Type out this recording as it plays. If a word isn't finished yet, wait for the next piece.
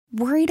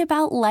Worried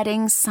about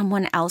letting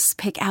someone else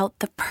pick out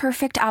the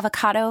perfect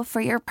avocado for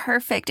your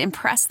perfect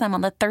impress them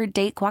on the third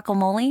date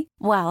guacamole?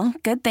 Well,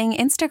 good thing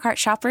Instacart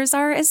shoppers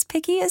are as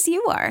picky as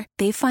you are.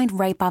 They find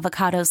ripe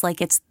avocados like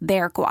it's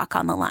their guac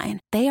on the line.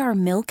 They are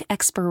milk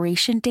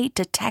expiration date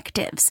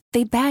detectives.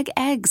 They bag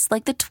eggs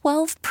like the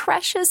 12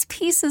 precious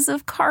pieces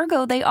of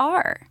cargo they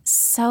are.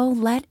 So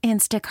let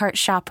Instacart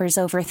shoppers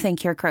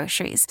overthink your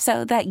groceries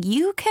so that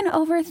you can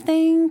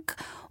overthink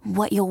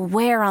what you'll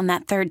wear on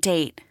that third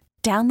date.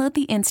 Download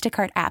the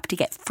Instacart app to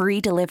get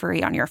free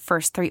delivery on your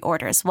first 3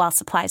 orders while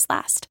supplies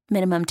last.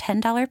 Minimum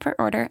 $10 per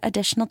order.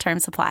 Additional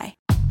terms apply.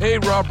 Hey,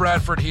 Rob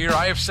Bradford here.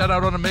 I have set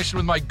out on a mission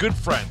with my good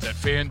friends at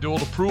FanDuel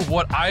to prove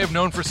what I have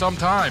known for some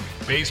time.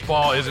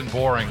 Baseball isn't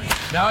boring.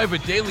 Now I have a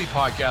daily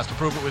podcast to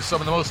prove it with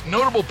some of the most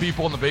notable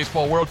people in the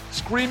baseball world,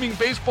 screaming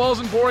baseball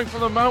isn't boring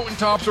from the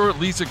mountaintops, or at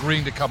least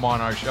agreeing to come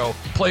on our show.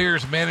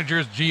 Players,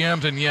 managers,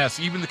 GMs, and yes,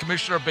 even the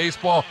commissioner of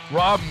baseball,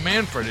 Rob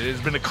Manfred. It has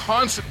been a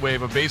constant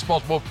wave of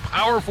baseball's most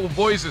powerful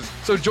voices.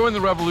 So join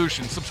the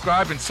revolution.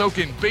 Subscribe and soak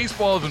in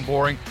Baseball Isn't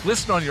Boring.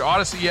 Listen on your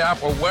Odyssey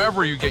app or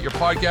wherever you get your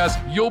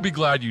podcasts. You'll be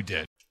glad you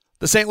did.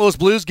 The St. Louis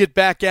Blues get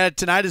back at it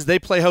tonight as they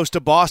play host to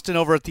Boston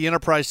over at the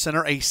Enterprise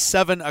Center, a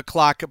 7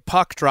 o'clock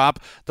puck drop.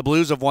 The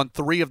Blues have won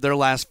 3 of their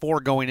last 4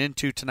 going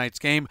into tonight's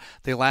game.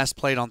 They last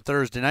played on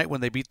Thursday night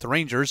when they beat the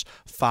Rangers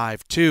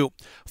 5-2.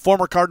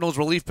 Former Cardinals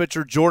relief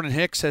pitcher Jordan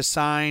Hicks has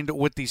signed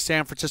with the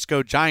San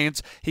Francisco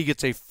Giants. He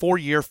gets a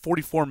 4-year,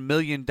 $44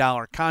 million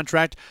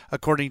contract.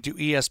 According to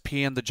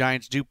ESPN, the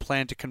Giants do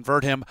plan to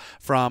convert him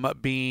from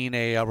being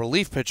a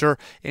relief pitcher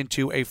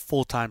into a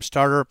full-time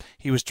starter.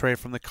 He was traded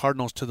from the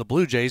Cardinals to the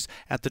Blue Jays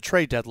at the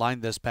trade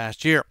deadline this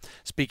past year.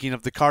 Speaking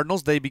of the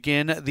Cardinals, they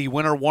begin the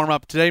winter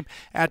warm-up today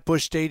at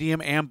Busch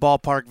Stadium and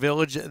Ballpark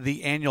Village,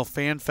 the annual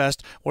Fan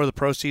Fest, where the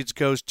proceeds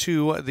goes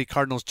to the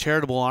Cardinals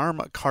charitable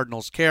arm,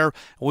 Cardinals Care.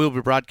 We'll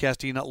be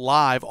broadcasting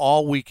live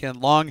all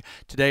weekend long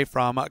today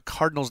from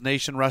Cardinals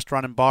Nation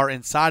Restaurant and Bar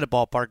inside of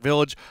Ballpark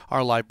Village.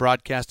 Our live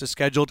broadcast is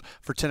scheduled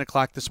for 10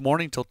 o'clock this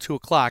morning till 2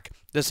 o'clock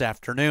this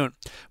afternoon.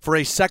 For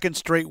a second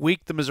straight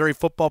week, the Missouri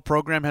football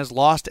program has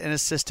lost an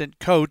assistant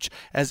coach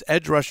as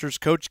edge rushers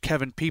coach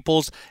Kevin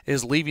Peoples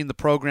is leaving the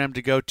program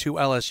to go to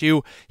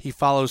LSU. He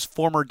follows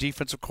former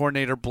defensive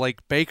coordinator Blake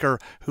Baker,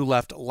 who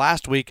left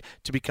last week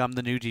to become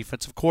the new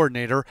defensive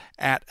coordinator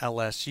at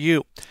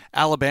LSU.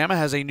 Alabama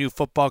has a new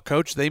football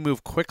coach. They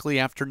moved quickly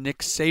after Nick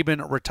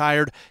Saban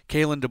retired.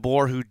 Kalen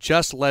DeBoer, who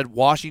just led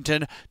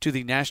Washington to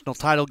the national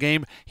title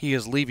game, he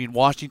is leaving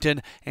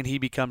Washington, and he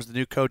becomes the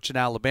new coach in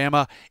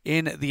Alabama.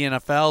 In the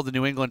NFL, the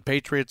New England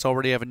Patriots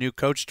already have a new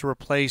coach to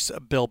replace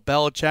Bill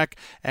Belichick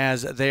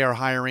as they are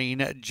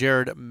hiring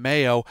Jared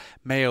Mayo.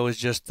 Mayo is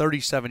just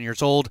 37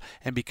 years old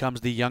and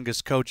becomes the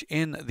youngest coach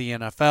in the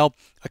NFL.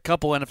 A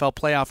couple NFL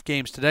playoff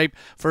games today.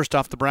 First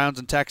off, the Browns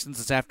and Texans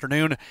this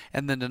afternoon,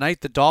 and then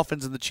tonight the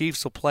Dolphins and the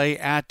Chiefs will play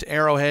at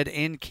Arrowhead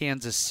in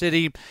Kansas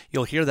City.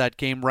 You'll hear that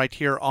game right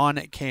here on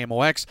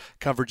KMOX.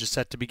 Coverage is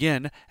set to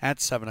begin at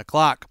 7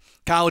 o'clock.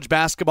 College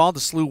basketball, the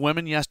SLU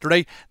women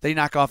yesterday, they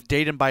knock off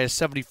Dayton by a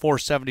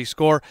 74-70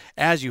 score.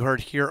 As you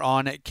heard here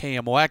on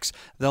KMOX,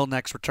 they'll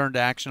next return to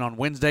action on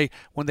Wednesday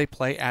when they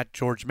play at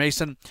George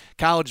Mason.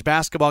 College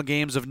basketball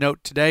games of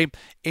note today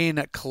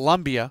in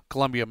Columbia,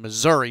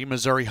 Missouri.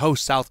 Missouri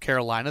hosts South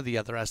Carolina, the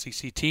other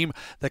SEC team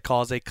that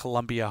calls a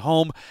Columbia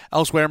home.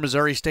 Elsewhere,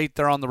 Missouri State,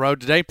 they're on the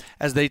road today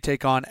as they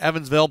take on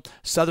Evansville.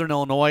 Southern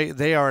Illinois,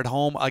 they are at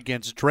home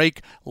against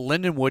Drake.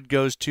 Lindenwood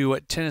goes to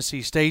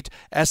Tennessee State.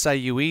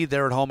 SIUE,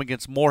 they're at home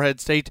against Morehead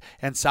State,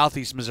 and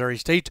Southeast Missouri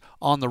State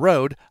on the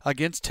road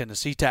against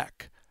Tennessee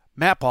Tech.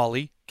 Matt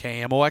Pauley,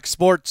 KMOX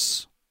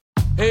Sports.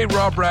 Hey,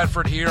 Rob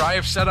Bradford here. I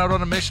have set out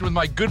on a mission with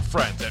my good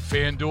friends at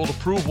FanDuel to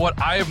prove what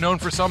I have known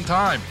for some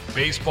time.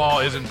 Baseball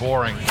isn't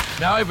boring.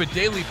 Now I have a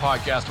daily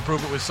podcast to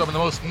prove it with some of the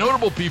most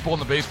notable people in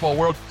the baseball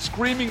world,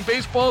 screaming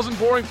baseball isn't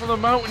boring from the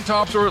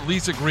mountaintops, or at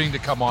least agreeing to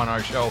come on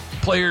our show.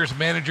 Players,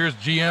 managers,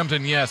 GMs,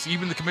 and yes,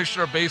 even the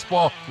commissioner of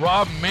baseball,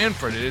 Rob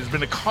Manfred. It has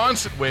been a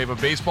constant wave of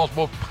baseball's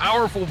most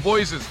powerful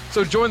voices.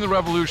 So join the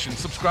revolution.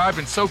 Subscribe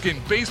and soak in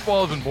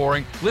Baseball Isn't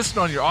Boring. Listen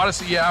on your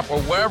Odyssey app or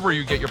wherever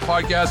you get your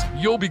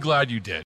podcasts. You'll be glad you did.